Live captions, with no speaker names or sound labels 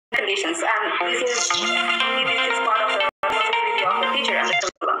expectations, and this is part of the responsibility of the teacher and the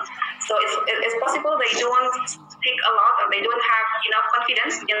curriculum. So it's possible they don't speak a lot, or they don't have enough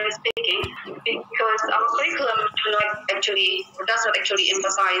confidence in speaking, because our curriculum does not actually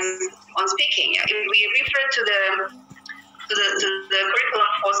emphasize on speaking. If we refer to the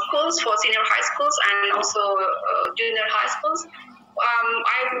curriculum for schools, for senior high schools and also junior high schools,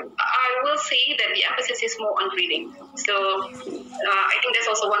 I will say that the emphasis is more on reading. So I think that's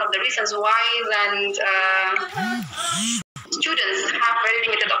also one of the reasons why then students have very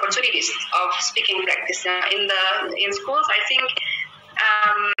limited opportunities of speaking practice. In schools, I think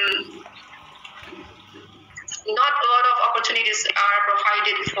not a lot of opportunities are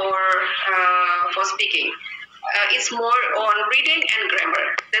provided for speaking. It's more on reading and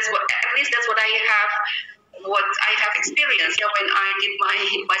grammar. That's what I have experienced when I did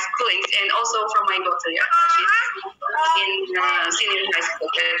my schooling, and also from my daughter. Yeah, she's in senior high school.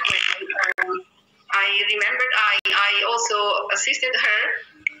 I remembered I also assisted her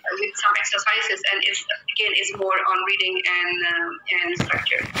with some exercises, and it's more on reading and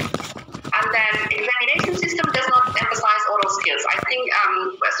structure. And then examination system does not emphasize oral skills. I think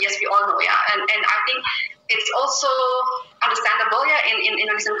yes, we all know, yeah, and I think it's also understandable, yeah, in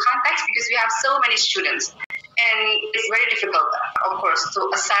Indonesian context, because we have so many students, and it's very difficult, of course,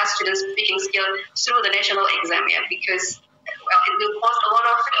 to assess students' speaking skill through the national exam, yeah, because it will cost a lot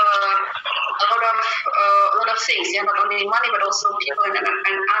of things, yeah, not only money but also people and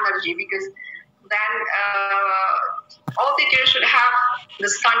energy, because then all teachers should have the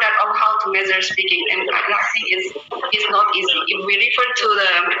standard of how to measure speaking, and I think it's not easy. If we refer to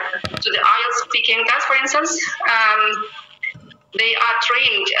the IELTS speaking test, for instance, they are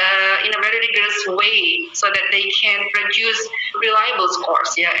trained in a very rigorous way so that they can produce reliable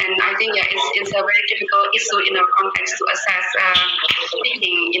scores. Yeah, and I think it's a very difficult issue in our context to assess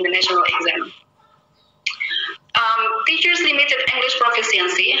speaking in the national exam. Teachers' limited English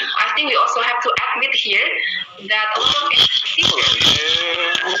proficiency. I think we also have to admit here that a lot of teachers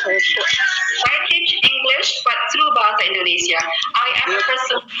teach English, but through Bahasa Indonesia. I am a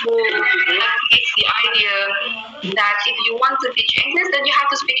person who advocates the idea that if you want to teach English, then you have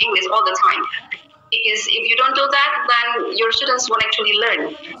to speak English all the time. Because if you don't do that, then your students won't actually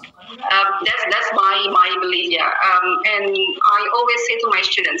learn. That's my belief, yeah. And I always say to my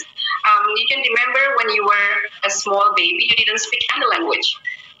students, you can remember when you were a small baby, you didn't speak any language.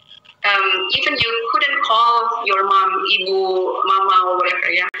 Even you couldn't call your mom ibu, mama, or whatever,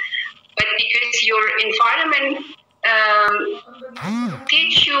 yeah. But because your environment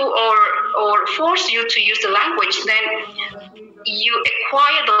teach you or force you to use the language, then you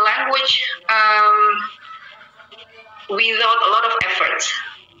acquire the language without a lot of effort.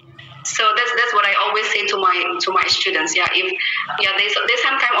 So that's what I always say to my students. Yeah, they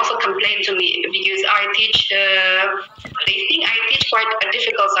sometimes also complain to me because I teach. They think I teach quite a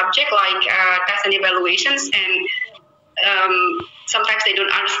difficult subject like tests and evaluations, and sometimes they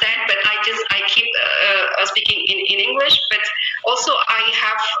don't understand. But I keep speaking in English. But also I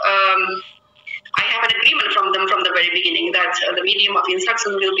have an agreement from them from the very beginning that the medium of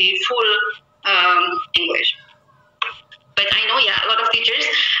instruction will be full English. But I know, yeah, a lot of teachers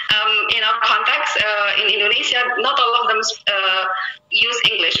in our context in Indonesia, not all of them use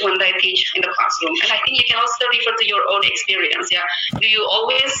English when they teach in the classroom. And I think you can also refer to your own experience. Yeah, do you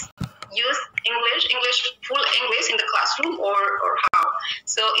always use English, full English in the classroom, or how?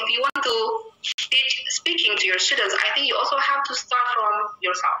 So if you want to teach speaking to your students, I think you also have to start from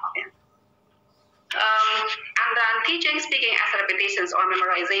yourself. Yeah. And then teaching speaking as repetitions or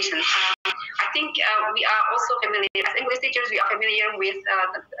memorization. I think we are also familiar, as English teachers, we are familiar with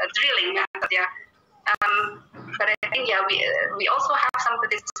the drilling method, yeah. But I think, yeah, we also have some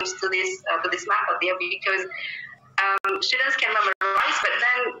criticisms to this method, yeah, because students can memorize, but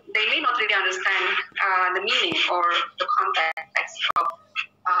then they may not really understand the meaning or the context of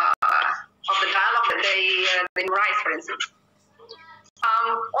the dialogue that they memorize, for instance.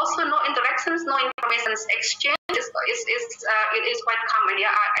 Also, no interactions, no information exchange is quite common.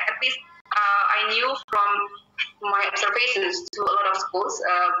 Yeah, at least I knew from my observations to a lot of schools,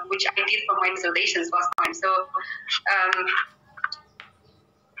 which I did from my dissertations last time. So,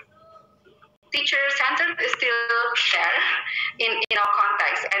 teacher-centered is still there in our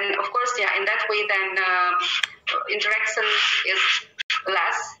context, and of course, yeah, in that way, then interaction is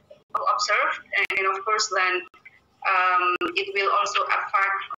less observed, and of course, then it will also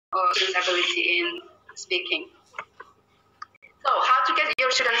affect students' ability in speaking. So, how to get your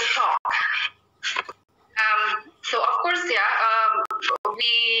students to talk? So, of course, yeah,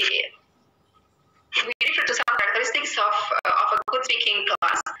 we refer to some characteristics of a good speaking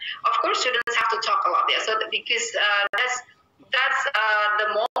class. Of course, students have to talk a lot there. So because that's the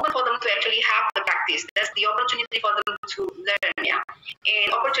moment for them to actually have the practice. That's the opportunity for them to learn. Yeah,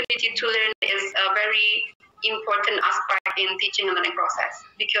 and opportunity to learn is a very important aspect in teaching and learning process,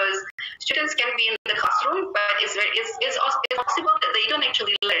 because students can be in the classroom, but it's possible that they don't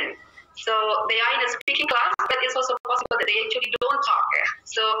actually learn. So they are in a speaking class, but it's also possible that they actually don't talk.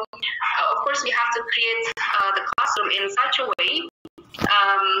 So of course we have to create the classroom in such a way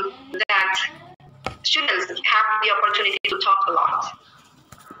that students have the opportunity to talk a lot.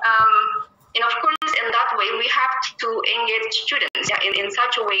 And of course, in that way, we have to engage students in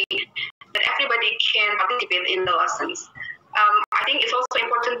such a way that everybody can participate in the lessons. I think it's also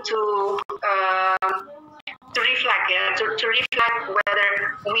important to reflect, to reflect whether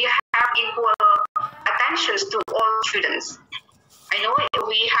we have equal attentions to all students. I know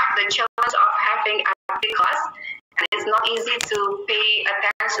we have the challenge of having a big class, and it's not easy to pay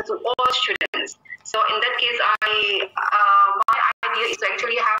attention to all students. So in that case, my idea is to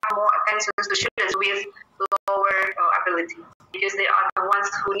actually have more attention to students with lower ability, because they are the ones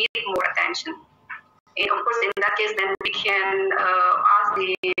who need more attention. And of course, in that case, then we can ask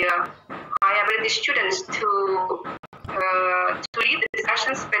the high ability students to lead the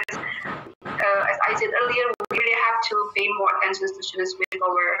discussions. But as I said earlier, we really have to pay more attention to students with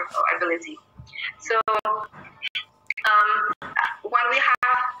lower ability. So when we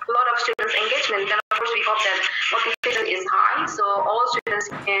have a lot of students engagement, then of course we hope that motivation is high, so all students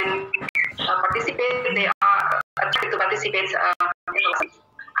can participate. They are attracted to participate in the lessons.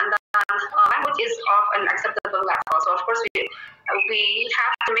 And then language is of an acceptable level. So of course we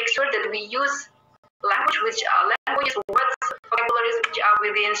have to make sure that we use languages, words, vocabularies which are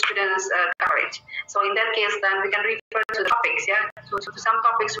within students' coverage. So in that case, then we can refer to the topics, to some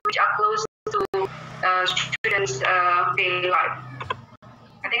topics which are close to students' daily life.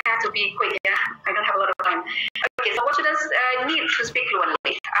 I think I have to be quick, I don't have a lot of time. Okay, so what students need to speak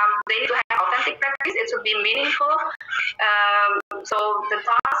fluently? They need to have authentic practice. It should be meaningful. So the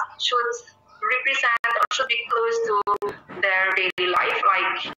task should represent or should be close to their daily life.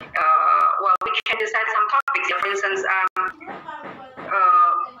 Like, we can decide some topics. For instance,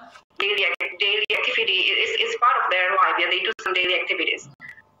 daily activity is part of their life. They do some daily activities.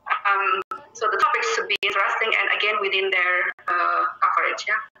 So the topics should be interesting and again within their coverage.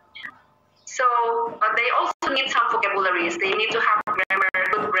 So they also need some vocabularies. They need to have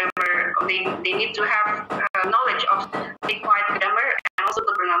good grammar. They need to have knowledge of required grammar and also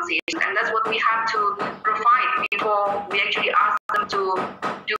good pronunciation. And that's what we have to provide before we actually ask them to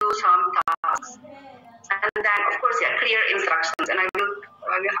do some tasks. And then, of course, clear instructions. And I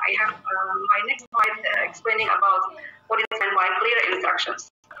have my next slide explaining about what is meant by clear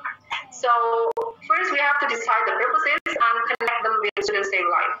instructions. So first we have to decide the purposes and connect them with students' daily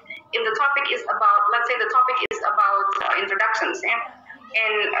life. If the topic is about, let's say the topic is about introductions,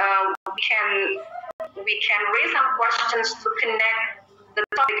 and we can raise some questions to connect the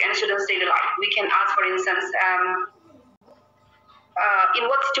topic and students' daily life. We can ask, for instance, in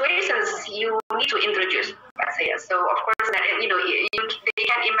what situations you need to introduce, let's say. So of course, that they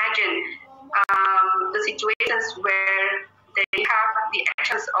can imagine the situations where they have the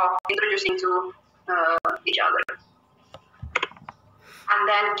actions of introducing to each other. And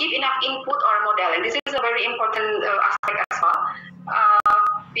then give enough input or modeling. This is a very important aspect as well,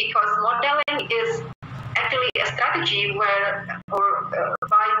 because modeling is actually a strategy by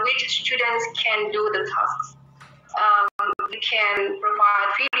which students can do the tasks. You can provide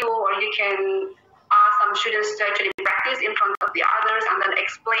video, or you can ask some students to actually practice in front of the others and then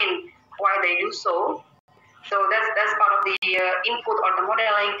explain why they do so. So that's part of the input or the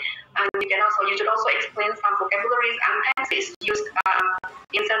modeling. And you should also explain some vocabularies and tenses used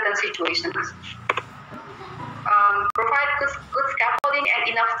in certain situations. Provide good scaffolding and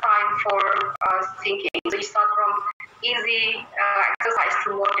enough time for thinking. So you start from easy exercise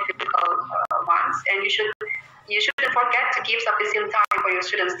to more difficult ones, and you shouldn't forget to give sufficient time for your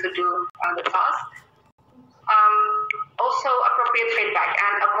students to do the task. Also appropriate feedback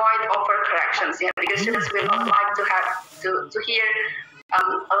and avoid over corrections, because students will not like to have to hear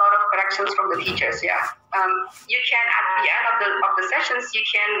a lot of corrections from the teachers. You can, at the end of the sessions, you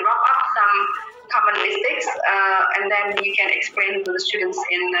can wrap up some common mistakes, and then you can explain to the students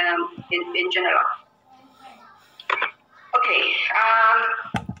in general. Okay.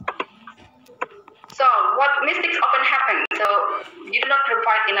 So what mistakes often happen? So you do not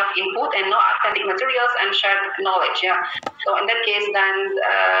provide enough input and no authentic materials and shared knowledge. So in that case, then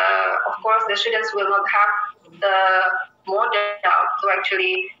of course the students will not have the model to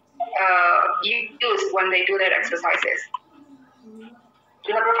actually use when they do their exercises.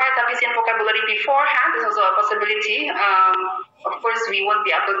 Do not provide sufficient vocabulary beforehand is also a possibility. Of course, we won't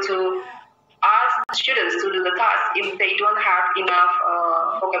be able to ask students to do the task if they don't have enough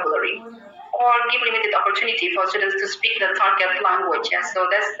vocabulary, or give limited opportunity for students to speak the target language. Yeah? So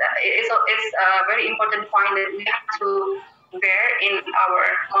it's a very important point that we have to bear in our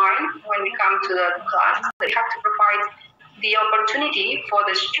mind when we come to the class. We have to provide the opportunity for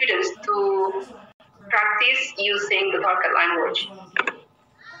the students to practice using the target language.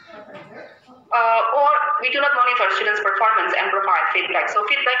 Or we do not monitor students' performance and provide feedback. So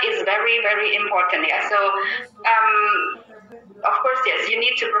feedback is very, very important. Yeah. So of course, yes, you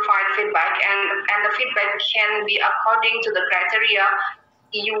need to provide feedback, and the feedback can be according to the criteria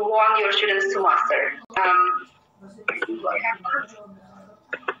you want your students to master.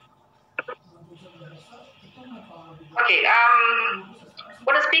 Okay.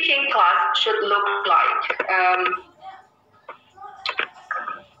 What a speaking class should look like.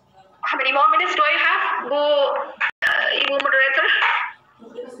 How many more minutes do I have, Ibu Moderator?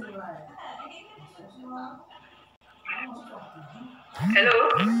 Hello?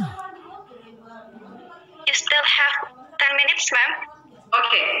 You still have 10 minutes, ma'am.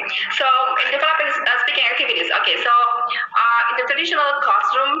 Okay, so in developing speaking activities, okay, so in the traditional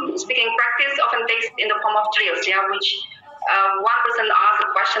classroom, speaking practice often takes in the form of drills, yeah, which one person asks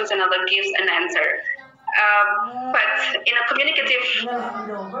questions, another gives an answer. But in a communicative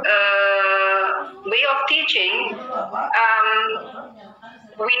way of teaching,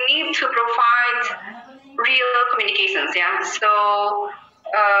 we need to provide real communications, yeah. So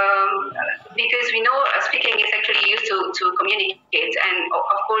because we know speaking is actually used to communicate, and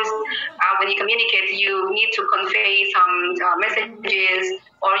of course when you communicate you need to convey some messages,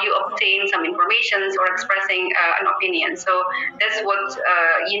 or you obtain some information or expressing an opinion. So that's what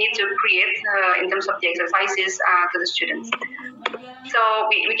you need to create in terms of the exercises to the students. So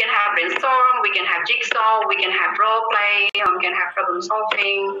we can have brainstorm, we can have jigsaw, we can have role play, we can have problem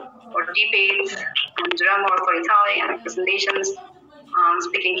solving or debates, and drama or storytelling and presentations.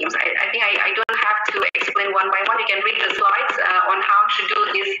 Speaking games. I think I don't have to explain one by one. You can read the slides on how to do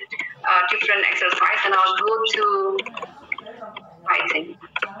this different exercise, and I'll go to writing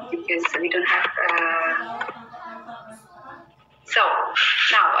because we don't have. So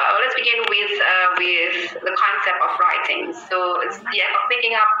now let's begin with the concept of writing. So it's the act of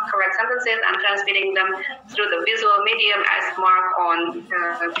picking up correct sentences and transmitting them through the visual medium as marked on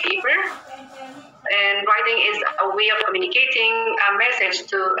paper. And writing is a way of communicating a message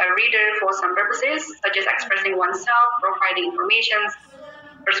to a reader for some purposes, such as expressing oneself, providing information,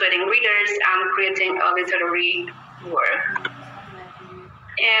 persuading readers, and creating a literary work.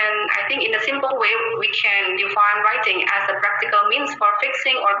 And I think in a simple way, we can define writing as a practical means for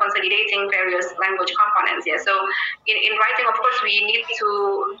fixing or consolidating various language components. Yeah. So in writing, of course, we need to,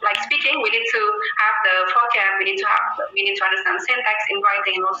 like speaking, we need to have the vocab, we need to understand syntax in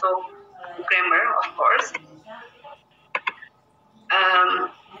writing, and also grammar, of course.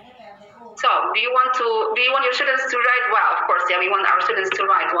 So do you want your students to write well? Of course, yeah, we want our students to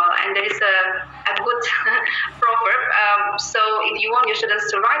write well, and there is a good proverb. So if you want your students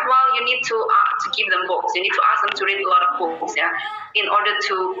to write well, you need to give them books. You need to ask them to read a lot of books, yeah, in order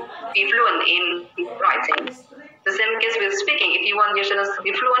to be fluent in writing. The same case with speaking. If you want your students to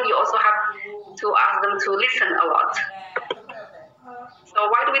be fluent, you also have to ask them to listen a lot. So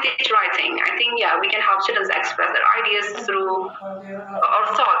why do we teach writing? I think, yeah, we can help students express their ideas through or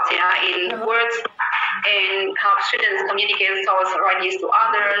thoughts, yeah, in words, and help students communicate thoughts or ideas to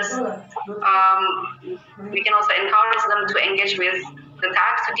others. We can also encourage them to engage with the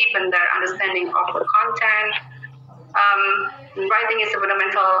text to deepen their understanding of the content. Writing is a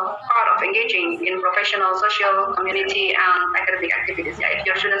fundamental part of engaging in professional, social, community, and academic activities. Yeah, if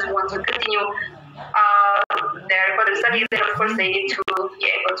your students want to continue their further studies, then of course they need to be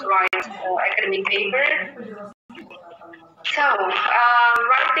able to write academic paper. So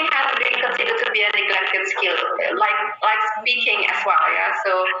writing has been considered to be a neglected skill, like speaking as well. Yeah.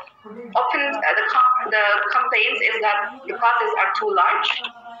 So often the complaints is that the classes are too large,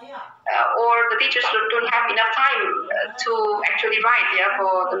 or the teachers don't have enough time to actually write, yeah,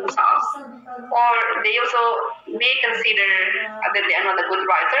 for themselves, or they also may consider that they are not a good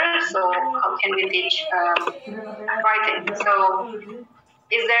writer. So how can we teach writing? So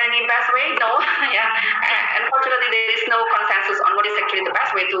is there any best way? No. Yeah. Unfortunately, there is no consensus on what is actually the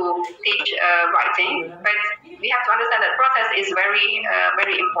best way to teach writing. But we have to understand that process is very,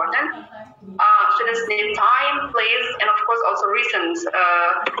 very important. Students need time, place, and of course also reasons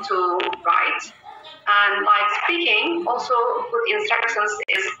to write. And like speaking, also good instructions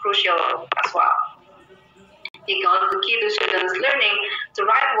is crucial as well. Because the key to students learning to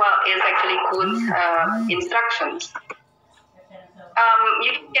write well is actually good instructions.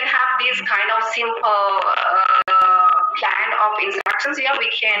 You can have this kind of simple plan of instructions here. We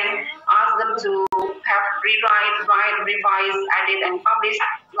can ask them to have rewrite, write, revise, edit, and publish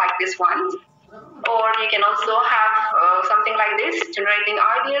like this one. Or you can also have something like this, generating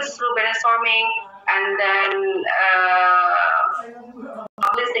ideas through brainstorming, and then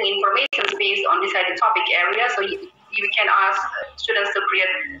publishing information based on decided topic area. So you can ask students to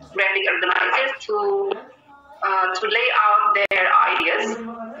create graphic organizers to lay out their ideas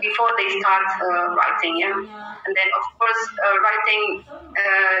before they start writing. Yeah? And then, of course, writing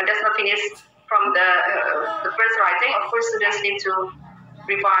does not finish from the first writing. Of course, students need to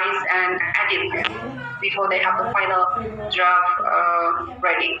revise and edit them before they have the final draft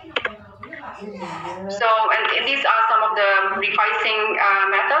ready. So, and these are some of the revising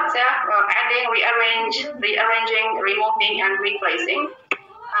methods, adding, rearranging, removing, and replacing.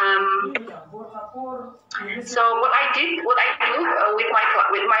 So what I do with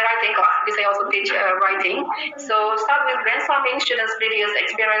my writing class, because I also teach writing. So start with brainstorming students' previous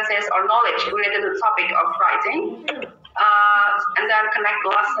experiences or knowledge related to the topic of writing. And then connect the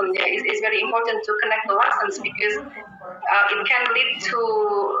lesson. Yeah, it's very important to connect the lessons because it can lead to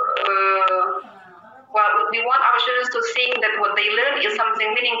we want our students to think that what they learn is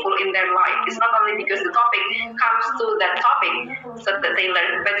something meaningful in their life. It's not only because the topic comes to that topic so that they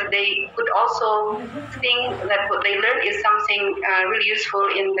learn, but they could also think that what they learn is something really useful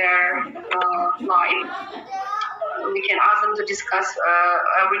in their life. We can ask them to discuss,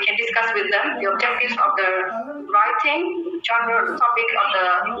 we can discuss with them the objectives of the writing, genre, the topic of the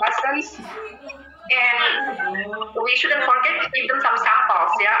lessons. And we shouldn't forget to give them some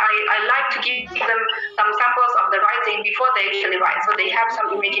samples. Yeah, I like to give them some samples of the writing before they actually write, so they have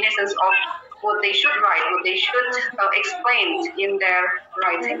some imaginations of what they should write, what they should explain in their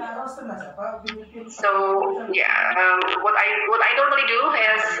writing. So yeah, what I normally do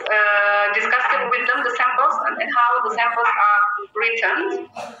is discuss with them the samples and how the samples are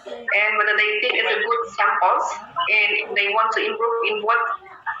written, and whether they think it's a good samples, and they want to improve in what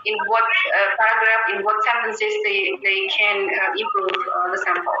paragraph, in what sentences they can improve the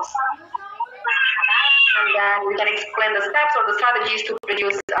samples. And then we can explain the steps or the strategies to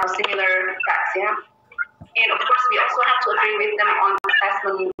produce similar text. Yeah. And of course, we also have to agree with them on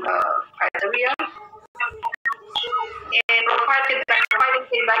assessment criteria. And providing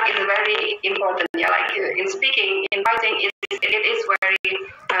feedback is very important. Yeah, like in speaking, in writing, it is very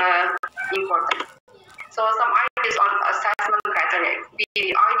important. So some ideas on assessment criteria, be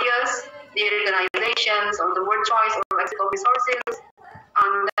the ideas, the organizations, or the word choice, or lexical resources,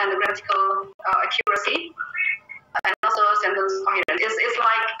 and then the grammatical accuracy, and also sentence coherence. It's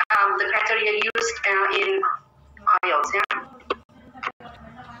like the criteria used in IELTS. Yeah.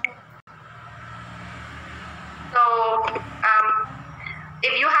 So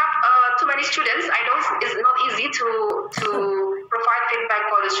if you have too many students, I know it's not easy to provide feedback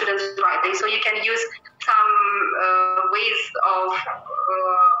for the students' writing. So you can use some ways of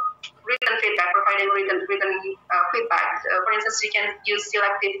written feedback, providing written feedback. For instance, you can use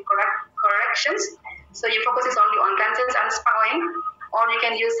selective corrections. So you focus only on tenses and spelling, or you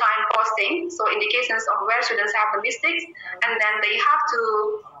can use signposting, so indications of where students have the mistakes, and then they have to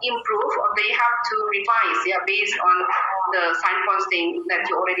improve or they have to revise, based on the signposting that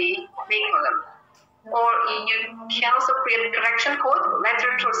you already make for them. Or you can also create correction code,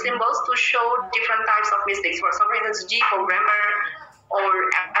 letters or symbols to show different types of mistakes. For instance, G for grammar, or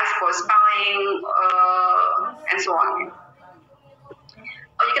S for spelling, and so on.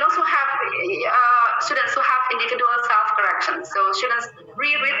 You can also have students who have individual self-correction. So students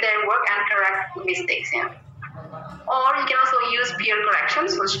reread their work and correct mistakes. Yeah. Or you can also use peer correction.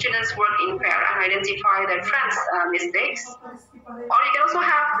 So students work in pair and identify their friends' mistakes. Or you can also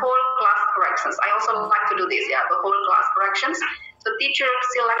have whole class corrections. I also like to do this. Yeah, the whole class corrections. So teachers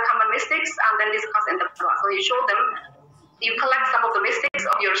select common mistakes and then discuss in the class. So you show them. You collect some of the mistakes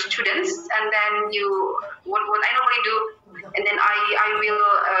of your students, and then what I normally do, and then I will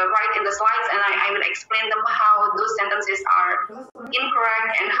write in the slides, and I will explain them how those sentences are incorrect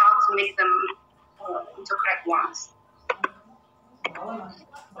and how to make them into correct ones.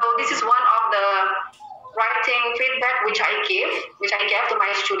 So this is one of the writing feedback which I gave to my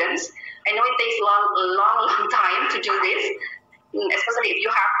students. I know it takes long time to do this, especially if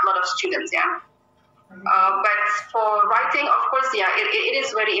you have a lot of students. Yeah. But for writing, of course, yeah, it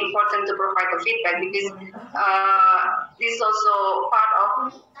is very important to provide the feedback because this is also part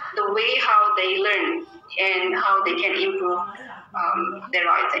of the way how they learn and how they can improve their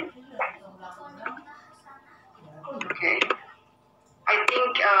writing. Okay. I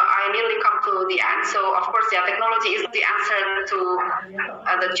think I nearly come to the end. So, of course, yeah, technology is the answer to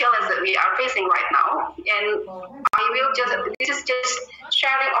the challenge that we are facing right now. And I will just, this is just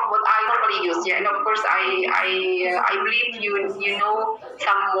sharing of what I normally use. Yeah, and of course, I believe you know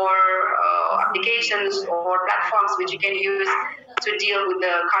some more applications or platforms which you can use to deal with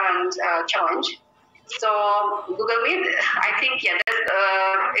the current challenge. So Google Meet, I think, yeah,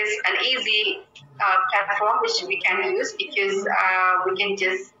 that is an easy platform which we can use because we can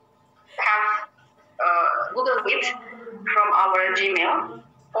just have Google Meet from our Gmail.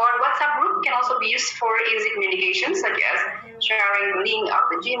 Or WhatsApp group can also be used for easy communication, such as sharing link of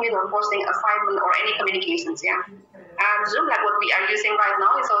the Gmail or posting assignment or any communications. Yeah. And Zoom, like what we are using right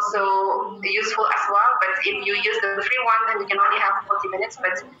now, is also useful as well. But if you use the free one, then you can only have 40 minutes.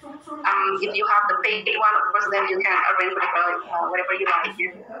 But if you have the paid one, of course, then you can arrange whatever you like.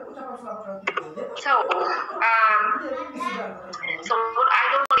 Yeah. So what I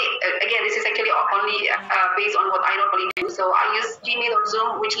normally, again, this is actually only based on what I normally do. So I use Gmail or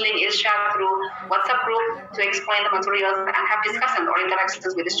Zoom, which link is shared through WhatsApp group to explain the materials and have discussions or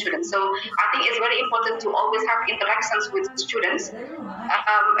interactions with the students. So I think it's very important to always have interactions with students.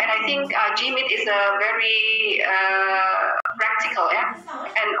 And I think Gmeet is a very practical, yeah.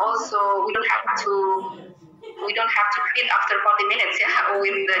 And also we don't have to quit after 40 minutes, yeah,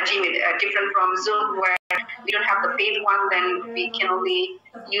 with the Gmeet, different from Zoom where we don't have the paid one, then we can only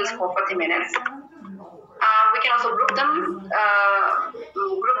use for 40 minutes. We can also group them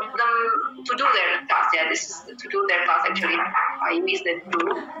to do their task. Yeah, this is to do their task actually. I missed it too.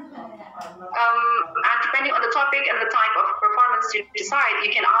 And depending on the topic and the type of performance you decide,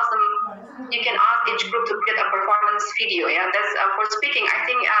 you can ask each group to create a performance video. Yeah, that's for speaking. I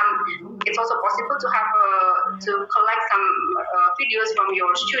think it's also possible to have to collect some videos from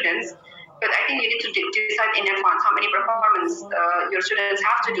your students. But I think you need to decide in advance how many performance your students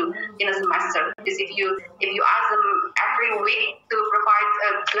have to do in a semester. Because if you ask them every week to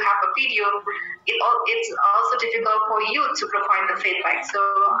provide to have a video, it's also difficult for you to provide the feedback. So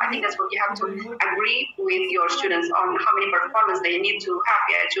I think that's what you have to agree with your students on how many performance they need to have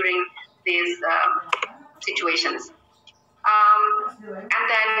during these situations. And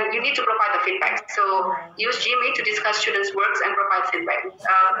then you need to provide the feedback. So use Gmail to discuss students' works and provide feedback.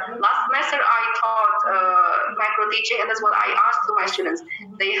 Last semester I taught micro teaching, and that's what I asked to my students.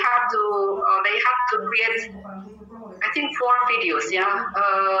 They had to create, I think, 4 videos, yeah,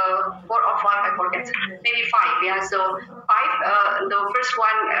 4 or 5, I forget, maybe 5, yeah. So 5. The first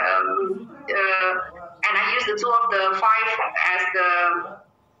one, and I used the 2 of the 5 as the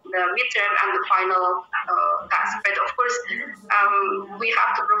midterm and the final task. But of course, we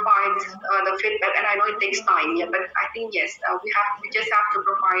have to provide the feedback, and I know it takes time. Yeah, but I think yes, we just have to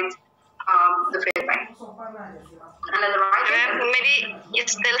provide the feedback. And then the writing. Maybe you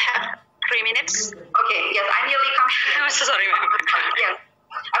still have 3 minutes. Okay. Yes, I nearly come. I'm so sorry, ma'am. Yes.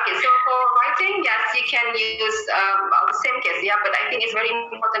 Okay, so for writing, yes, you can use the same case. Yeah, but I think it's very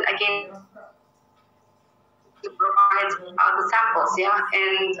important again to provide the samples, yeah,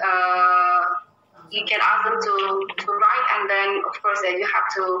 and you can ask them to write, and then of course you have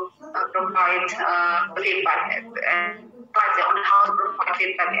to provide feedback and on how to provide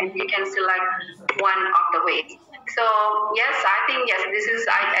feedback, and you can select one of the ways. So yes, I think yes, this is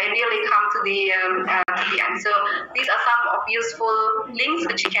I really come to the end. So these are some of useful links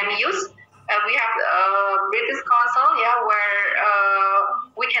which you can use. We have British Council, yeah, where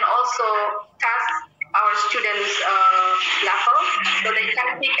we can also test our students' level, so they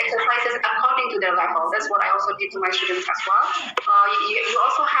can take exercises according to their level. That's what I also did to my students as well. You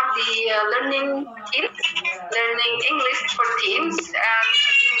also have the learning teams, learning English for teams, and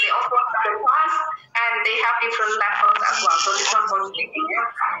they also have the class, and they have different levels as well. So this one for speaking.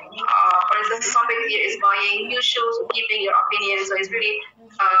 For instance, the topic here is buying new shoes, giving your opinion. So it's really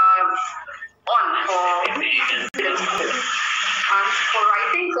on for students. For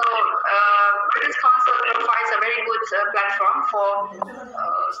writing, so British Council provides a very good platform for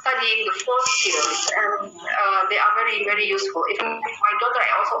studying the 4 skills, and they are very, very useful. If my daughter,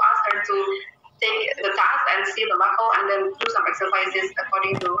 I also asked her to take the task and see the level, and then do some exercises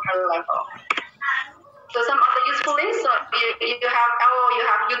according to her level. So some other useful links. So you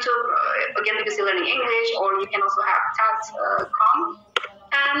have YouTube again because you're learning English, or you can also have chat.com.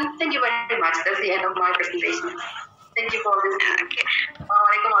 And thank you very much. That's the end of my presentation. Thank you for listening. Okay.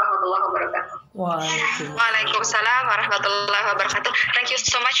 Assalamualaikum warahmatullahi wabarakatuh. Waalaikumsalam warahmatullahi wabarakatuh. Thank you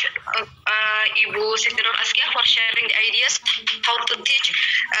so much, Ibu Sekretaris Askia, for sharing the ideas how to teach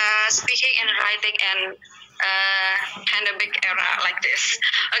speaking and writing and pandemic era like this.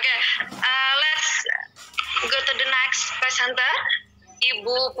 Okay, let's go to the next presenter,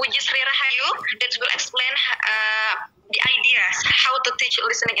 Ibu Puji Sri Rahayu, that will explain the ideas how to teach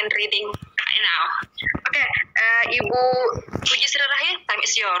listening and reading right now. Okay, Ibu Puji Sri Rahayu, time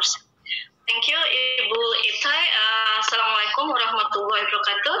is yours. Thank you, Ibu Itai. Assalamualaikum warahmatullahi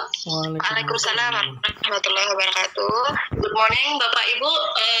wabarakatuh. Waalaikumsalam warahmatullahi wabarakatuh. Good morning, Bapak Ibu.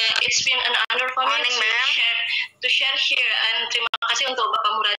 It's been an honor for me to share here, and terima kasih untuk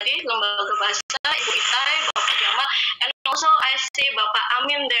Bapak Muradi, Lembaga Bahasa, Ibu Itai, Bapak Jamal, and also I see Bapak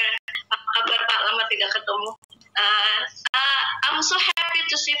Amin there. Apa kabar Pak? Lama tidak ketemu. I'm so happy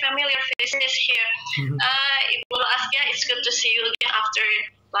to see familiar faces here. Ibu Askia, it's good to see you again after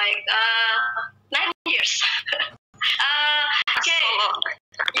like 9 years. Okay.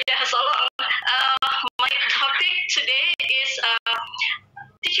 Yeah, so long. My topic today is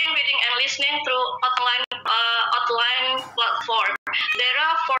teaching reading and listening through online platform. There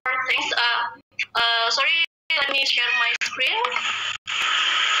are 4 things. Sorry, let me share my screen.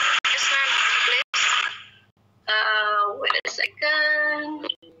 Yes, ma'am, please. Wait a second.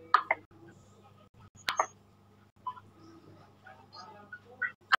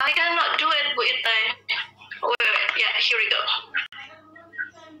 I cannot do it, Bu Itai. Wait, yeah, here we go.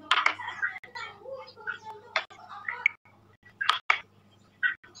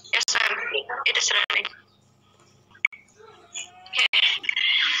 Yes, ma'am, it is running. Okay.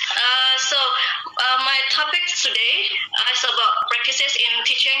 My topic today is about practices in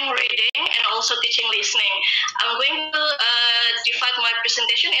teaching reading and also teaching listening. I'm going to divide my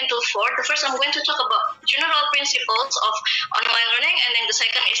presentation into 4. The first, I'm going to talk about general principles of online learning, and then the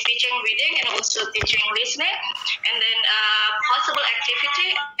second is teaching reading and also teaching listening, and then possible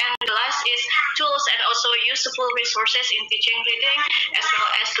activity, and the last is tools and also useful resources in teaching reading as well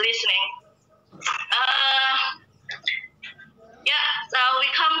as listening. We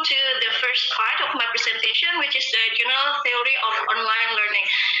come to the first part of my presentation, which is the general theory of online learning.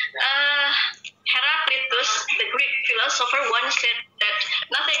 Heraclitus, the Greek philosopher, once said that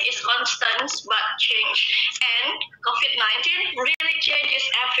nothing is constant but change, and COVID-19 really changes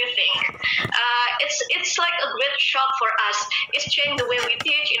everything. It's like a great shock for us. It's changed the way we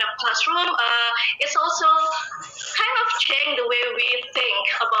teach in a classroom. It's also kind of changed the way we think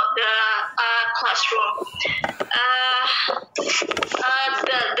about the classroom.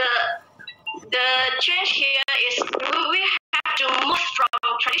 The change here is we have to move from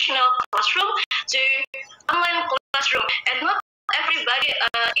traditional classroom to online classroom, and not everybody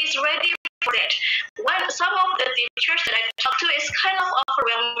is ready for that. Some of the teachers that I talk to is kind of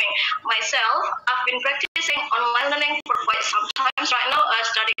overwhelming. Myself, I've been practicing online learning for quite some time right now,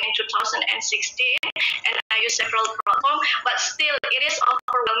 starting in 2016, and I use several platforms, but still it is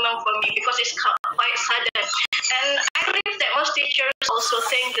overwhelming for me because it's quite sudden. And I believe that most teachers also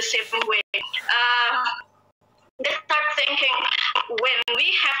think the same way. They start thinking when we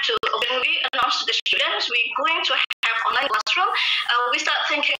announce to the students we're going to have online classroom, we start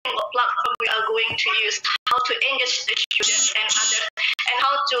thinking what platform we are going to use, how to engage the students and others, and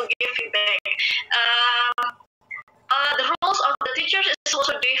how to give feedback. The roles of the teachers is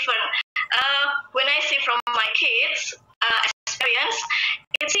also different. When I see from my kids' experience,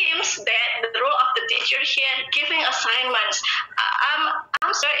 it seems that the role of the teacher here giving assignments.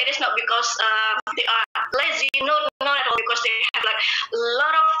 I'm sorry, it is not because they are lazy, not at all, because they have like a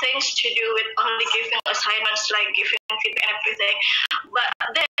lot of things to do with only giving assignments, like giving feedback and everything. But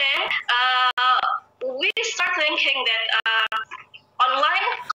then we start thinking that online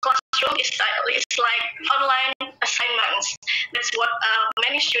classroom is like online assignments. That's what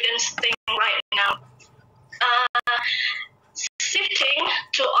many students think right now. Shifting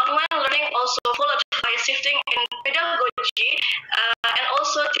to online learning also followed by shifting in pedagogy and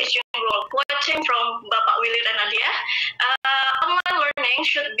also teaching role. Quoting from Bapak Willy dan Nadia, online learning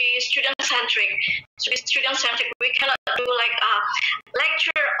should be student-centric. We cannot do like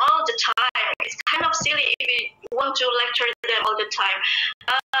lecture all the time. It's kind of silly if we want to lecture them all the time.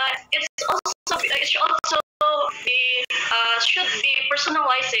 It should be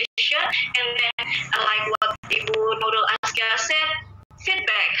personalization, and then like what Ibu Nurul Askia said,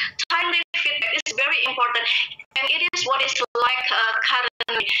 feedback, timely feedback is very important, and it is what is like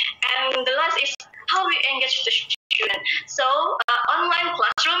currently. And the last is how we engage the student. So online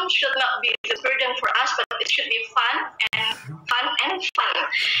classroom should not be the burden for us, but it should be fun.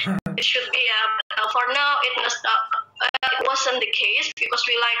 It should be for now. It must it wasn't the case because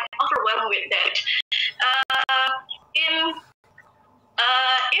we like overwhelmed with that.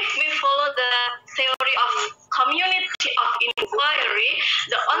 If we follow the theory of community of inquiry,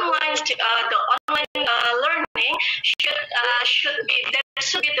 the online learning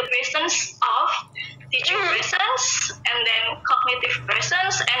should be the presence of teaching presence, and then cognitive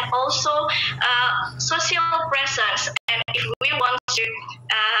presence, and also social presence. And if we want to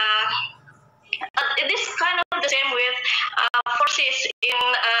it is kind of the same with forces in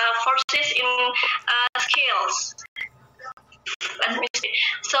skills. Let me see.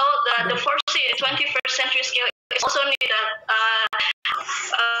 So the forces in 21st century skill is also need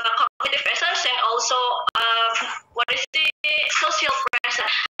cognitive presence, and also what is the social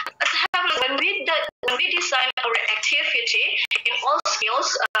presence. Let's have a look. When we design our activity in all skills,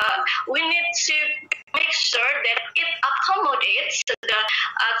 we need to make sure that it accommodates the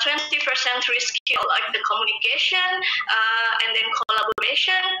 21st century skill, like the communication, and then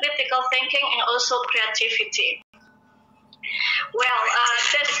collaboration, critical thinking, and also creativity. Well,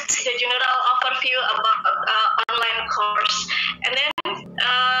 that's the general overview about online course. And then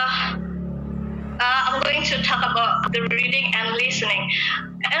I'm going to talk about the reading and listening.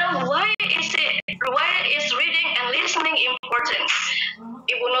 And why is reading and listening important?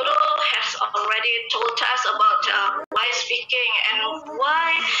 Ibu Nurul has already told us about why speaking and why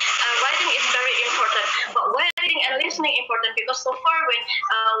writing is very important. But why reading and listening important? Because so far when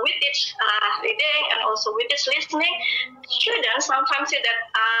we teach reading and also we teach listening, students sometimes say that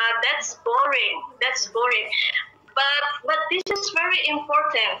that's boring. But this is very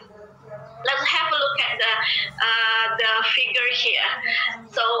important. Let's have a look at the figure here.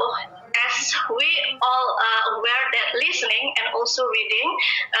 So as we all are aware that listening and also reading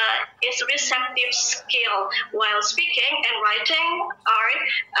is receptive skill, while speaking and writing are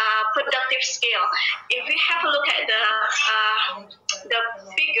productive skill. If we have a look at the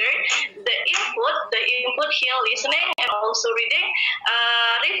figure, the input here, listening and also reading,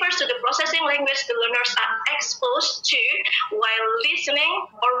 refers to the processing language the learners are exposed to while listening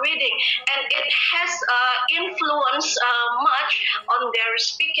or reading, and it has influence much on their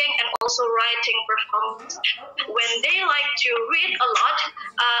speaking and also writing performance. When they like to read a lot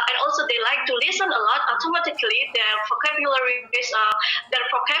and also they like to listen a lot, automatically their vocabularies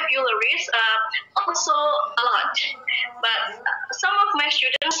also a lot. But some of my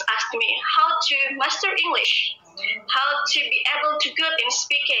students asked me how to master English, how to be able to good in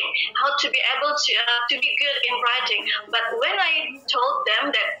speaking, how to be able to be good in writing. But when I told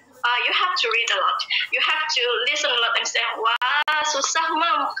them that you have to read a lot, you have to listen a lot, and say, wah, susah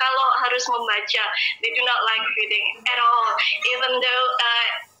mam kalau harus membaca. They do not like reading at all, even though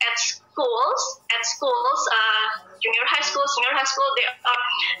at schools, junior high school,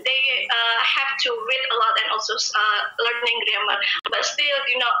 they have to read a lot and also learning grammar. But still,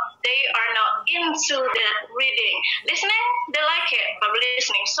 they are not into the reading. Listening, they like it, probably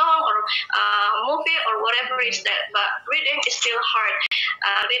listening song or movie or whatever is that. But reading is still hard.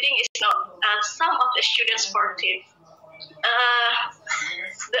 Reading is not some of the students' forte.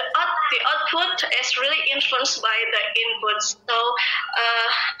 The output is really influenced by the input. So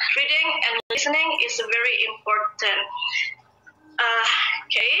reading and listening is very important.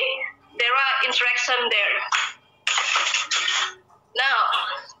 Okay, there are interaction there. Now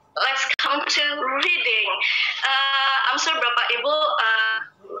let's come to reading. I'm sure Bapak Ibu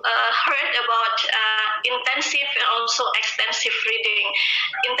heard about intensive and also extensive reading.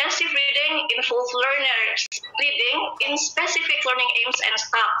 Intensive reading involves learners reading in specific learning aims and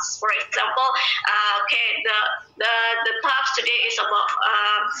tasks. For example, the task today is about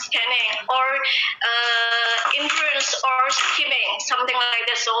scanning or inference or skimming, something like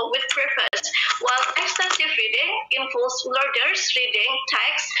that. So with purpose. While extensive reading involves learners reading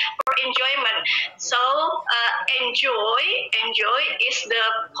text for enjoyment. So enjoy is the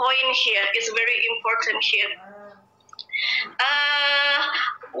point here. It's very important here.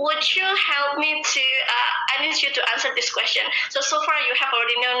 Would you help me to, I need you to answer this question. So far you have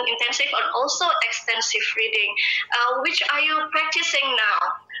already known intensive and also extensive reading. Which are you practicing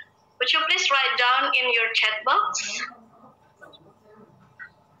now? Would you please write down in your chat box?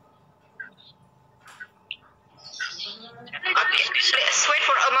 Okay, let's wait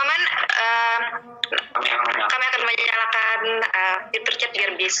for a moment. Kami akan menyalakan fitur chat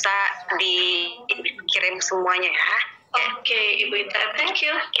biar bisa dikirim semuanya ya. Okay, Ibu Ita, thank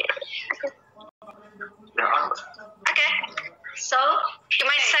you. Okay, so you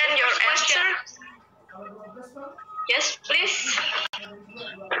might send your answer. Yes, please.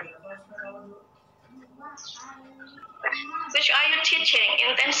 Which are you teaching,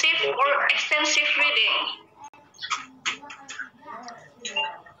 intensive or extensive reading?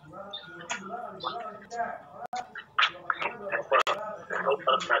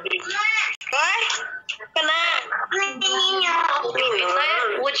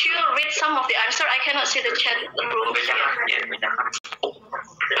 Would you read some of the answer? I cannot see the chat room.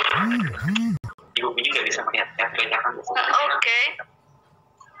 Ibu ini nggak bisa melihat ya, bacakan. Okay.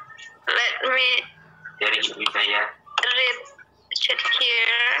 Let me Dari Juli saya. read chat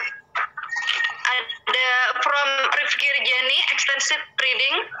here. Ada from Rifki Rijani, extensive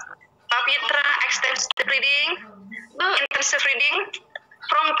reading. Papitra, extensive reading. Intensive reading.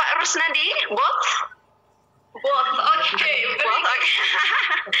 From Pak Rusnadi, both. Both. Okay. Both, okay.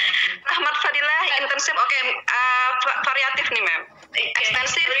 Ahmad Fadilah, intensive, okay. Variatif nih, ma'am.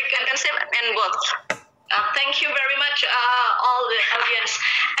 Extensive, intensive, and both. Thank you very much, all the audience.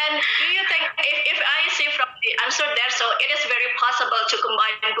 And do you think, if I see from the answer there, so it is very possible to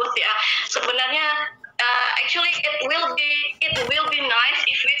combine both? Ya, sebenarnya, actually, it will be nice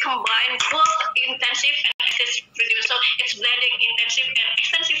if we combine both intensive and extensive reading. So it's blending intensive and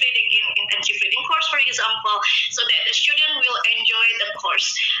extensive reading in intensive reading course, for example, so that the student will enjoy the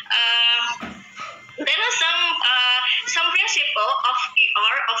course. There are some principle of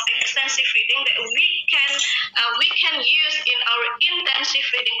ER, of extensive reading, that we can use in our intensive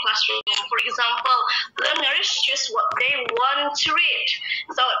reading classroom. For example, learners choose what they want to read.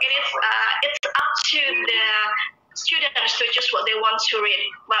 So it's up to the students to choose what they want to read,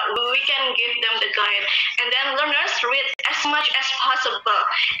 but we can give them the guide, and then learners read as much as possible.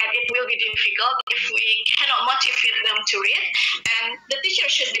 And it will be difficult if we cannot motivate them to read, and the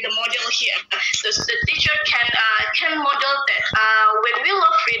teacher should be the model here. So the teacher can model that when we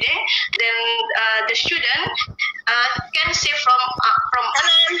love reading, then the student can see from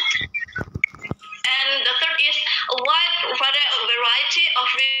and the third is a wide variety of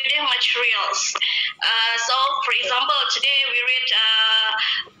reading materials. So, for example, today we read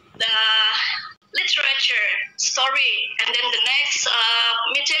the literature, story, and then the next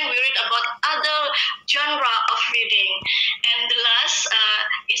meeting we read about other genre of reading. And the last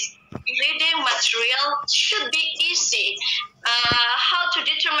is reading material should be easy. How to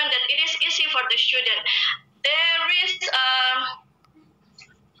determine that it is easy for the student? There is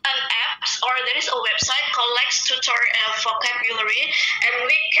an app, or there is a website called Lex Tutor Vocabulary, and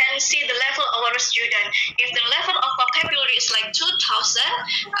we can see the level of our student. If the level of vocabulary is like 2,000,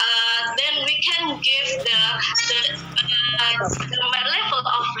 then we can give the level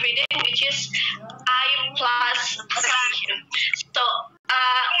of reading, which is I plus 3. So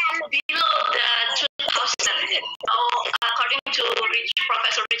below the 2,000. So according to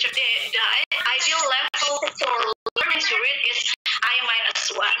Professor Richard Dye, ideal level for learning to read is I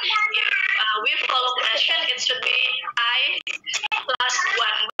minus 1. If we follow the question, it should be I plus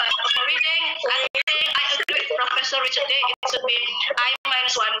 1. But for reading, I agree with Professor Richard Day, it should be I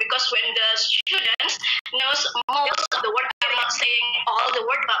minus 1, because when the students knows most of the word, I'm not saying all the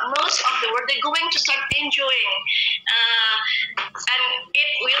word, but most of the word, they're going to start enjoying. And it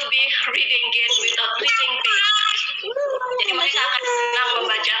will be reading game without reading page. Jadi mereka akan senang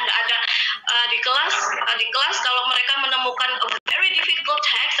membaca, nggak ada di kelas kalau mereka menemukan a very difficult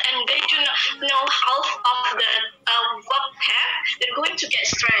text and they do not know half of the vocab, they're going to get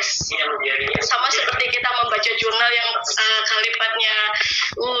stressed. Sama seperti kita membaca jurnal yang kalimatnya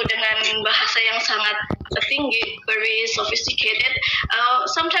dengan bahasa yang sangat tinggi, very sophisticated.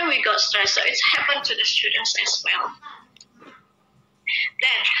 Sometimes we got stressed, so it's happened to the students as well.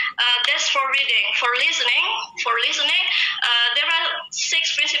 Then that's for reading. For listening, there are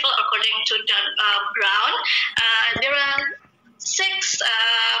 6 principles according to Brown. There are 6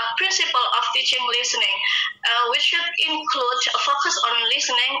 principles of teaching listening, which should include a focus on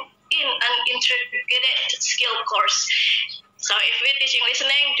listening in an integrated skill course. So if we're teaching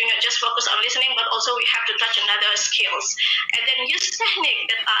listening, do not just focus on listening, but also we have to touch another skills. And then use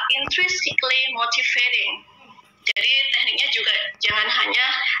techniques that are intrinsically motivating. Jadi tekniknya juga jangan hanya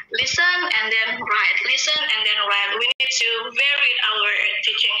listen and then write, listen and then write. We need to vary our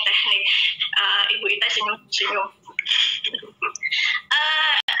teaching technique. Ibu Ita senyum.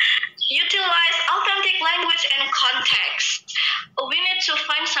 Utilize authentic language and context. We need to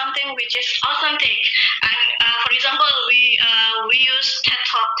find something which is authentic. And for example, we use TED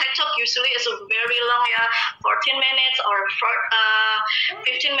Talk. TED Talk usually is a very long, 14 minutes or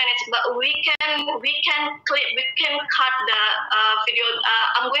 15 minutes. But we can cut the video.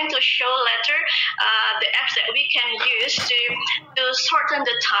 I'm going to show later the apps that we can use to shorten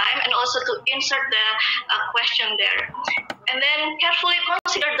the time and also to insert the question there. And then carefully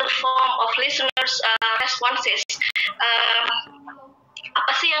consider the form of listeners' responses.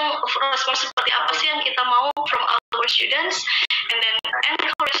 Apa sih yang respon seperti apa sih yang kita mau from our students? and then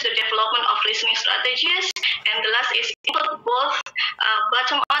encourage the development of listening strategies, and the last is include both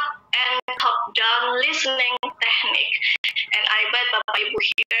bottom up and top down listening technique. And I bet Bapak Ibu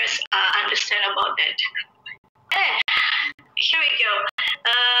here understand about that. And here we go.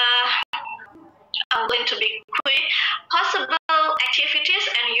 I'm going to be quick. Possible activities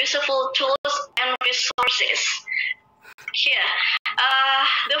and useful tools and resources. Here,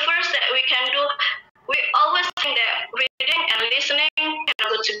 the first that we can do, we always think that reading and listening can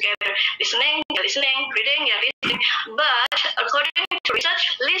go together. Listening, reading, listening. But according to research,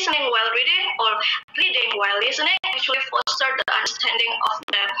 listening while reading or reading while listening actually foster the understanding of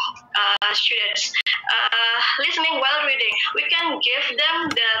the students. Listening while reading, we can give them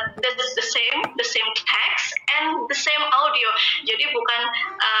the same text and the same audio. Jadi bukan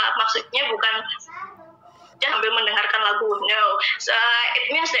maksudnya bukan sambil mendengarkan lagu. No, so it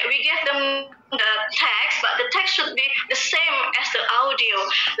means that we give them the text, but the text should be the same as the audio.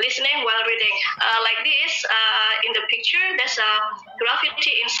 Listening while reading, like this. In the picture, there's a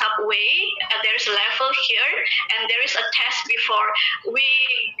graffiti in subway. There is a level here, and there is a test before we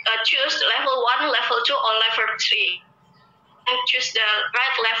choose level 1, level 2, or level 3. And choose the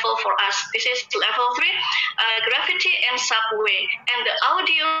right level for us. This is level 3, graffiti and subway. And the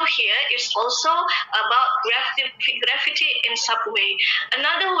audio here is also about graffiti in subway.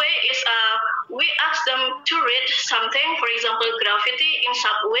 Another way is we ask them to read something, for example, graffiti in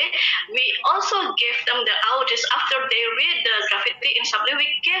subway. We also give them the audios after they read the graffiti in subway.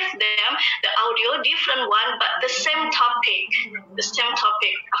 We give them the audio, different one, but the same topic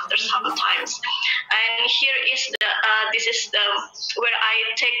after some times. And here is the this is the where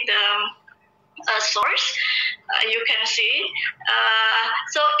I take the source. You can see.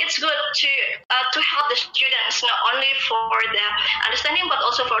 So it's good to help the students not only for the understanding but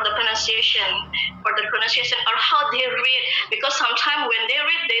also for the pronunciation, or how they read. Because sometimes when they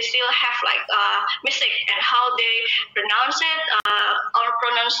read, they still have like mistake and how they pronounce it or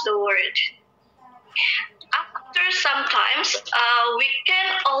pronounce the word. After sometimes we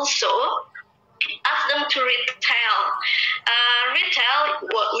can also ask them to retell.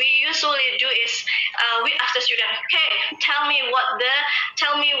 What we usually do is we ask the student, okay, tell me what the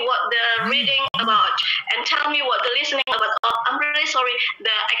reading about, and tell me what the listening about. Oh, I'm really sorry,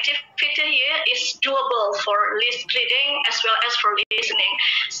 the activity here is doable for reading as well as for listening,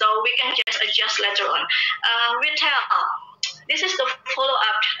 so we can just adjust later on. Retell. This is the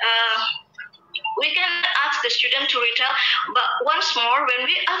follow-up. We can ask the student to retell, but once more, when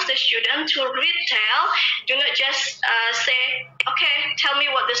we ask the student to retell, do not just say, okay, tell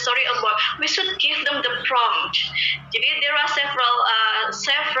me what the story about. We should give them the prompt. Jadi there are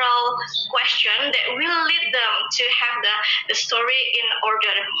several questions that will lead them to have the story in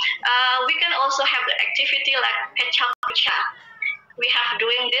order. We can also have the activity like pecha-pecha. We have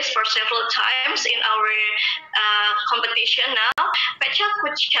doing this for several times in our competition now.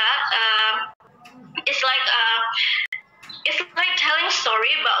 Pecha-pecha it's like telling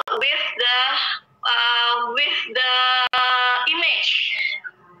story, but with the image.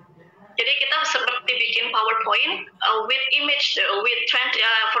 Jadi kita seperti bikin PowerPoint with image, with 20,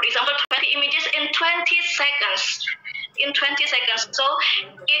 for example, 20 images in 20 seconds. So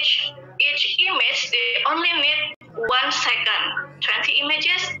each image they only need 1 second. 20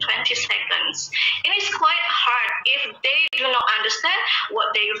 images, 20 seconds. It is quite hard if they do not understand what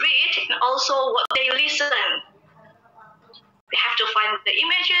they read and also what they listen. They have to find the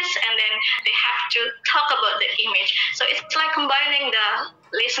images and then they have to talk about the image. So it's like combining the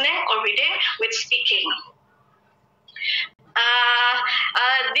listening or reading with speaking.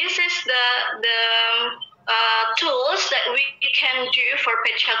 This is the tools that we can do for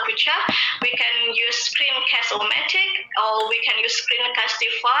pecha-kucha. We can use Screencast-O-Matic, or we can use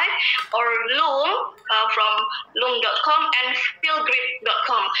Screencastify, or Loom from loom.com and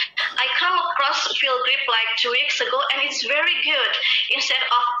feelgrip.com. I come across Feelgrip like 2 weeks ago, and it's very good. Instead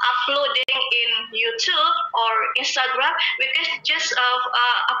of uploading in YouTube or Instagram, we can just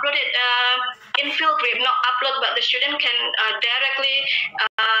upload it in Feelgrip. Not upload, but the student can directly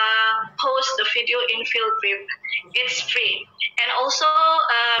post the video in Feelgrip. It's free. And also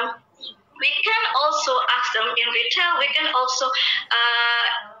we can also ask them in retail, we can also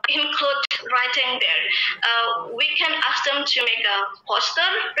include writing there. We can ask them to make a poster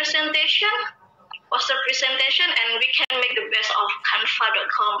presentation, and we can make the best of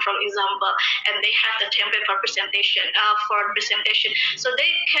canva.com, for example, and they have the template for presentation. So they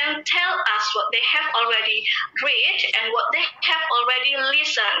can tell us what they have already read and what they have already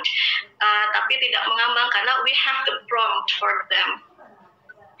listened, tapi tidak mengambang karena we have the prompt for them.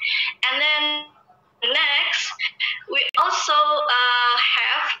 And then next, we also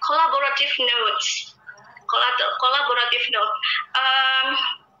have collaborative notes. Collaborative note.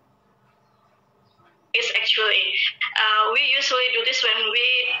 Is actually we usually do this when we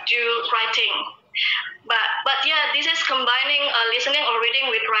do writing. But yeah, this is combining listening or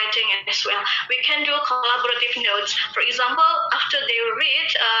reading with writing as well. We can do collaborative notes. For example, after they read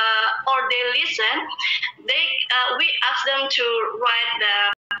or they listen, we ask them to write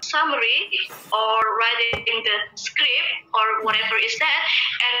the summary or writing the script or whatever is that,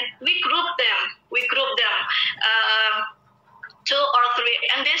 and we group them. Two or three,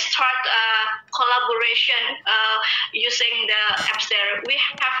 and they start collaboration using the apps there. We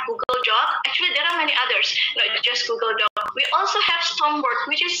have Google Doc. Actually, there are many others, not just Google Doc. We also have Stormboard,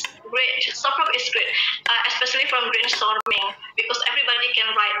 which is great. Stormboard is great, especially from brainstorming, because everybody can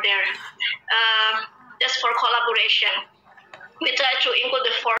write there. That's for collaboration. We try to include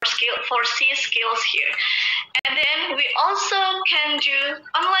the four C skills here. And then we also can do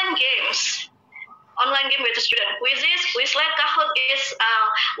online games. Online game with the student. Quizzes, Quizlet, Kahoot is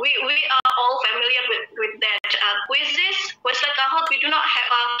we are all familiar with that. Quizzes, Quizlet, Kahoot. We do not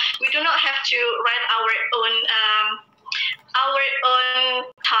have to write our own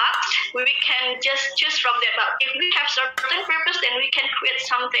tasks. We can just choose from that. But if we have certain purpose, then we can create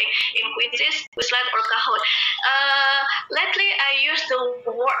something in Quizzes, Quizlet, or Kahoot. Lately, I use the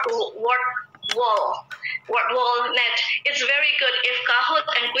word wall net. It's very good. If Kahoot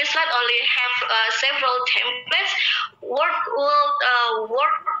and Quizlet only have several templates, word wall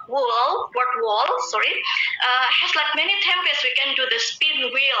has like many templates. We can do the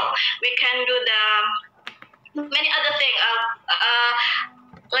spin wheel. We can do the many other things.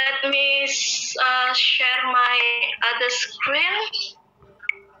 Let me share my other screen.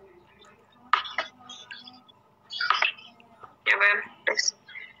 Yeah, ma'am, please.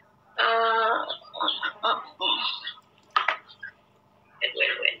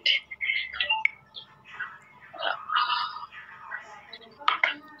 Wait.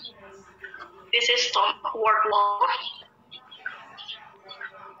 This is Tom word wall.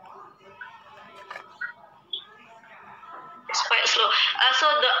 It's quite slow. So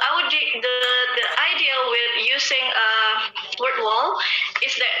the idea with using word wall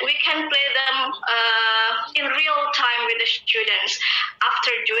is that we can play them in real time with the students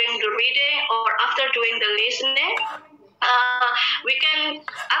after doing the reading or after doing the listening. We can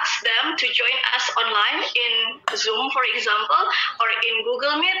ask them to join us online in Zoom, for example, or in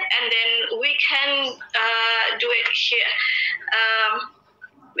Google Meet, and then we can do it here.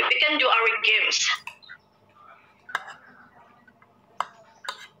 We can do our games.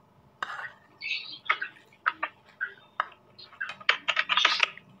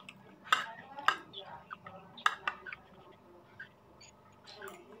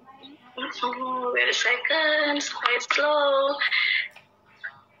 Wait a second, it's quite slow.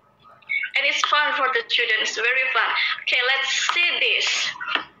 And it's fun for the students, very fun. Okay, let's see this.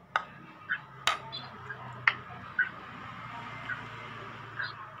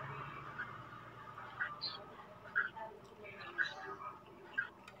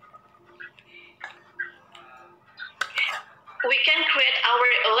 We can create our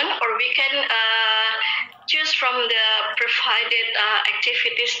own, or we can choose from the provided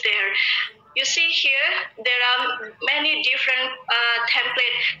activities there. You see here, there are many different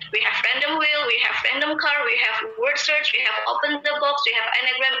templates. We have random wheel, we have random car, we have word search, we have open the box, we have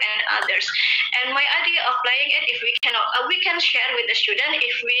anagram, and others. And my idea of playing it, if we cannot, we can share with the student.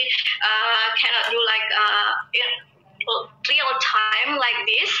 If we cannot do like in real time like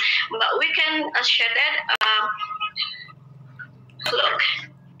this, but we can share that. Look,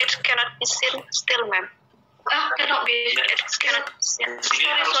 It cannot be seen still, ma'am. Cannot be. It cannot be seen.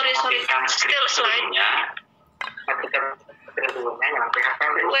 Sorry. Still slide.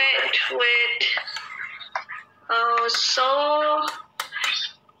 Wait. So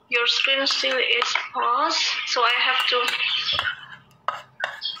your screen still is paused. So I have to.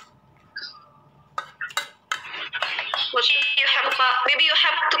 Maybe you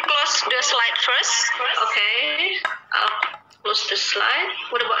have to close the slide first. Okay. I'll close the slide.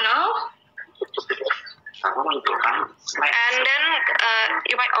 What about now? And then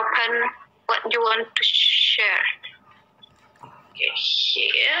you might open what you want to share. Okay,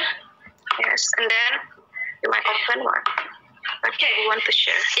 here. Yes, and then you might open what you want to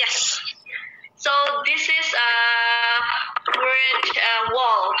share. Yes. So this is word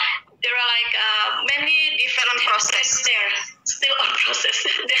wall. There are like many different processes there. Still on process.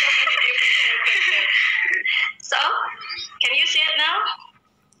 There are many different templates there. So, can you see it now?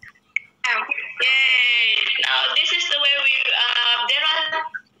 Yay! Now this is the way we.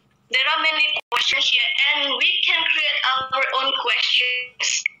 There are many questions here, and we can create our own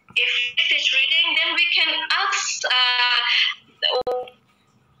questions. If it is reading, then we can ask.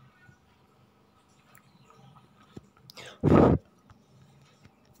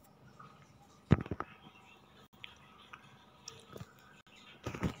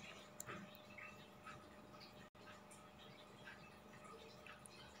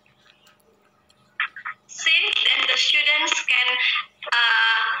 Then the students can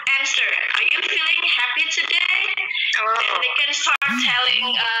answer. Are you feeling happy today? Then they can start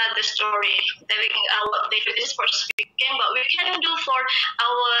telling the story, telling what they did for speaking. But we can do for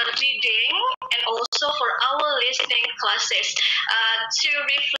our reading and also for our listening classes to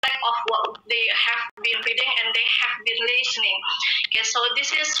reflect of what they have been reading and they have been listening. Okay, so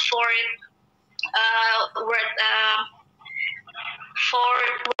this is for word. For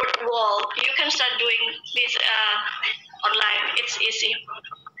word wall, you can start doing this online. It's easy.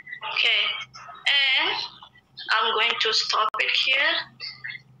 Okay, and I'm going to stop it here.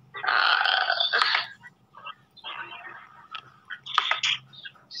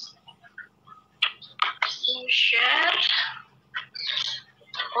 Share.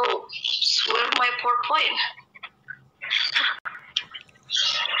 Oh, where my PowerPoint?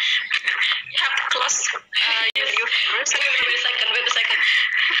 Have to close your first. Wait a second.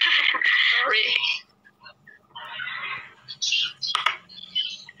 Sorry.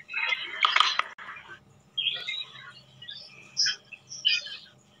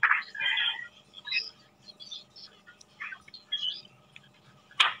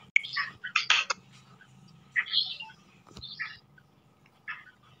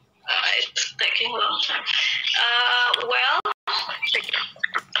 It's taking a long time. Well,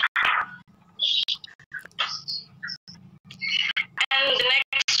 and the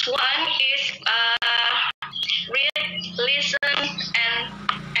next one is read, listen, and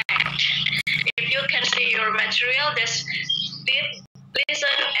act. If you can see your material, there's read,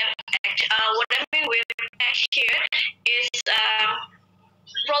 listen, and act. What I mean with act here is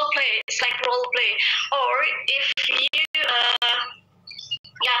role play. It's like role play. Or if you,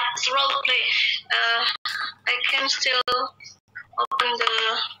 it's role play. I can still open the.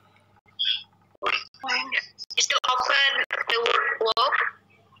 You still open the word wall?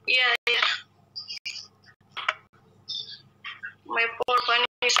 Yeah. My PowerPoint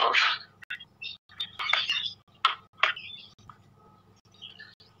is off.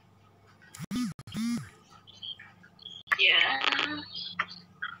 Yeah.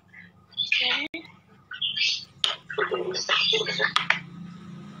 Okay.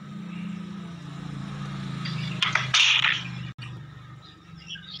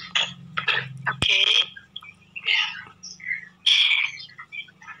 Okay.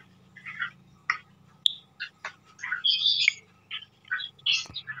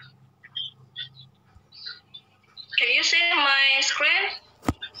 Can you see my screen?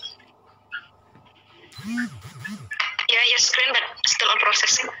 Yeah, your screen, but still on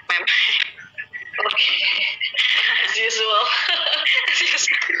processing, ma'am. Okay. As usual.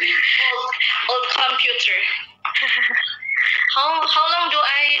 old computer. How long do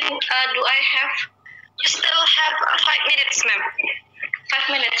I have? You still have 5 minutes, ma'am. 5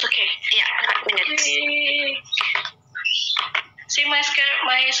 minutes, okay. Yeah, 5 minutes. See my screen?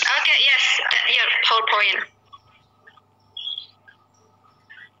 Okay, yes, your PowerPoint.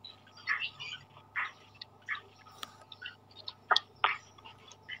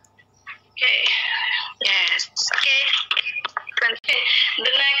 Okay. Yes. Okay. Okay.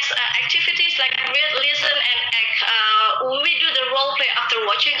 The next activities like read, listen, and act. We do the role play after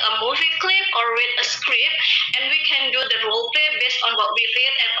watching a movie clip or read a script, and we can do the role play based on what we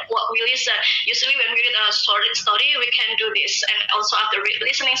read and what we listen. Usually, when we read a story, we can do this, and also after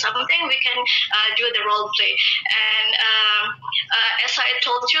listening something, we can do the role play. And as I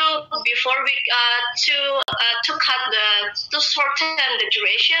told you before, we to shorten the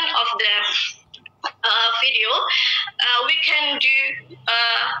duration of the video, we can do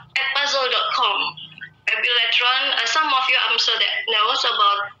at puzzle.com. Maybe later on, some of you I'm sure that knows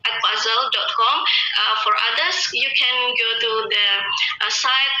about at puzzle.com. For others, you can go to the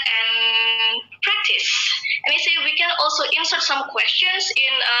site and practice. And you see, we can also insert some questions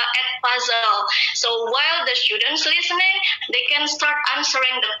in at puzzle. So while the students listening, they can start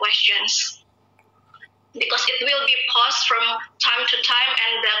answering the questions. Because it will be paused from time to time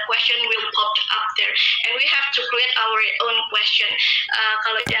and the question will pop up there. And we have to create our own question.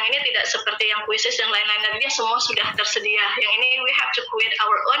 Kalau yang ini tidak seperti yang quizzes dan lain-lain, nantinya semua sudah tersedia. Yang ini we have to create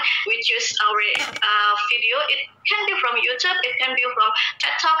our own. We choose our video. It can be from YouTube, it can be from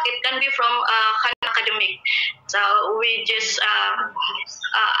TED Talk, it can be from Khan academic. So we just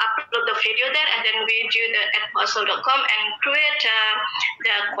upload the video there, and then we do the at puzzle.com and create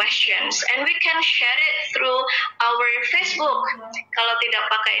the questions, and we can share it through our Facebook. Kalau tidak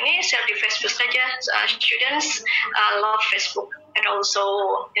pakai ini, share di Facebook saja. Students love Facebook and also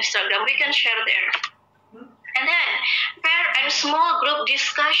Instagram. We can share there. And then pair and small group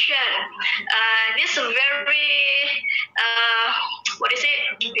discussion. This is very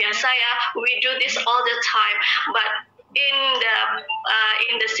biasa ya. We do this all the time, but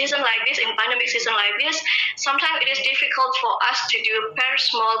in the season like this, in pandemic season like this, sometimes it is difficult for us to do pair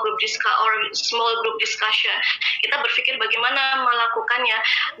small group discussion. Kita berpikir bagaimana melakukannya.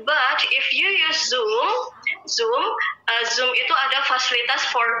 But if you use Zoom itu ada fasilitas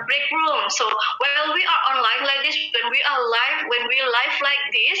for break room. So while we are online like this, when we live like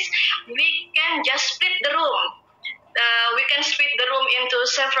this, we can just split the room. We can split the room into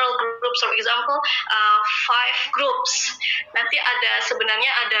several groups. For example, 5 groups. Nanti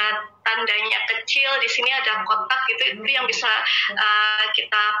sebenarnya ada tandanya kecil di sini, ada kotak gitu, itu yang bisa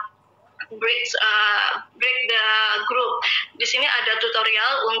kita break the group. Di sini ada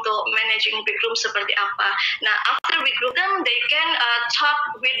tutorial untuk managing big room seperti apa. Nah, after we group them, they can talk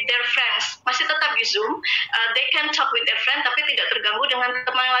with their friends. Masih tetap di Zoom, they can talk with their friend, tapi tidak terganggu dengan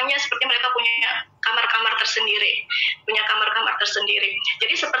teman lainnya, seperti mereka punya kamar-kamar tersendiri.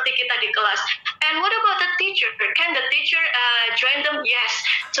 Jadi seperti kita di kelas. And what about the teacher? Can the teacher join them? Yes.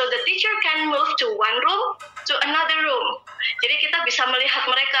 So the teacher can move to one room to another room. Jadi kita bisa melihat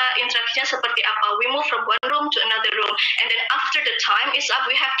mereka interaksinya seperti apa. We move from one room to another room, and then after the time is up,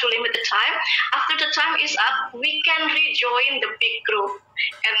 we have to limit the time. After the time is up, we can rejoin the big group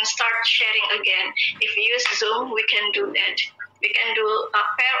and start sharing again. If we use Zoom, we can do that. We can do a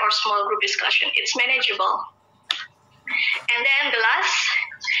pair or small group discussion. It's manageable. And then the last,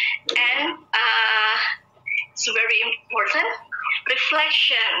 and it's very important,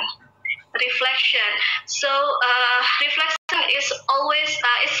 reflection. So reflection is always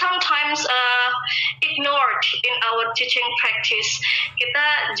is sometimes ignored in our teaching practice.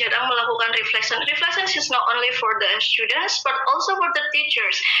 Kita jarang melakukan reflection. Reflection is not only for the students but also for the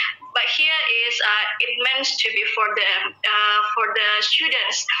teachers. But here is it meant to be for the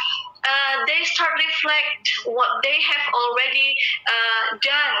students. They start reflect what they have already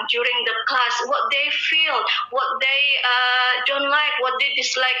done during the class, what they feel, what they don't like, what they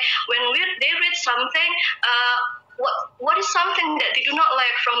dislike. When they read something, what is something that they do not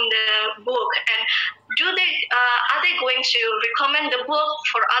like from the book, and are they going to recommend the book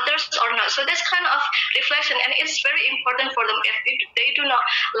for others or not? So that's kind of reflection, and it's very important for them. If they do not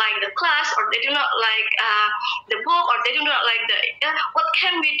like the class, or they do not like the book, or they do not like what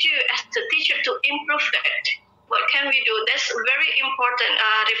can we do as the teacher to improve that? What can we do? That's very important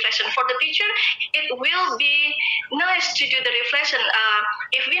reflection. For the teacher, it will be nice to do the reflection.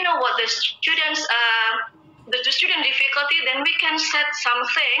 If we know what the students the student difficulty, then we can set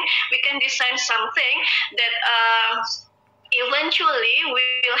something, we can design something that eventually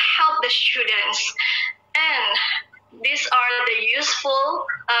will help the students. And these are the useful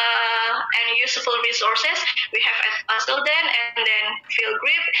resources we have at Asylden, and then field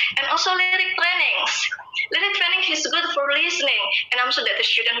grip, and also lyric trainings. Lyric training is good for listening, and I'm sure that the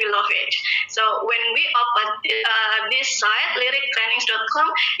student will love it. So when we open this site, lyrictrainings.com,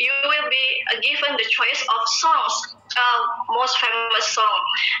 you will be given the choice of songs, most famous song,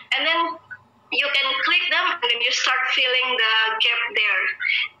 and then you can click them, and then you start filling the gap there.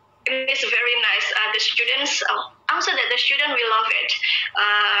 It's very nice. The students, I'm sure that the student will love it.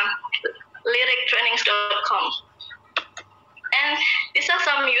 Lyrictrainings.com. And these are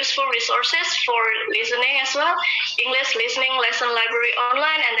some useful resources for listening as well. English listening lesson library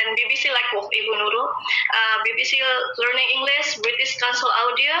online, and then BBC like Ibu Nurul, BBC Learning English, British Council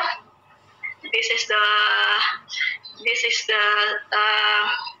Audio. This is the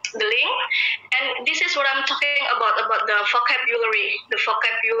link, and this is what I'm talking about the vocabulary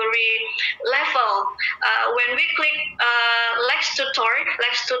level. When we click Lex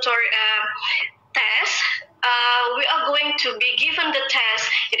Tutor test, we are going to be given the test.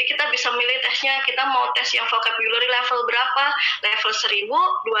 Jadi kita bisa milih tesnya, kita mau tes yang vocabulary level berapa, level 1000,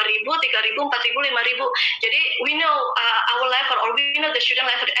 2000, 3000, 4000, 5000. Jadi we know our level, or we know the student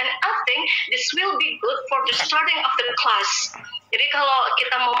level, and I think this will be good for the starting of the class. Jadi kalau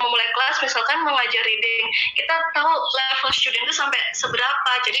kita mau memulai kelas, misalkan mengajar reading, kita tahu level student itu sampai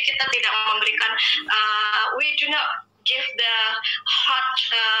seberapa. Jadi kita tidak memberikan, we do not give the hard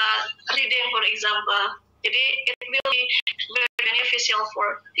reading, for example. Jadi it will be very beneficial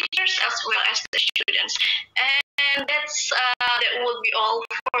for teachers as well as the students. And that will be all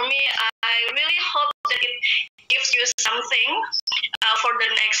for me. I I really hope that it gives you something for the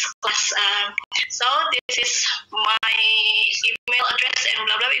next class. So this is my email address and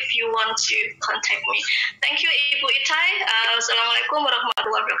blah blah if you want to contact me. Thank you Ibu Itai. Assalamualaikum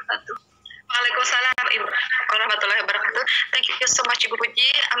warahmatullahi wabarakatuh. Waalaikumsalam warahmatullahi wabarakatuh. Thank you so much Ibu Puji.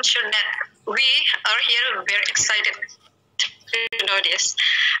 I'm sure that we are here very excited to know this.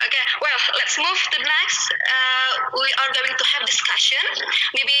 Okay, well, let's move to the next. We are going to have discussion.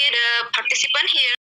 Maybe the participant here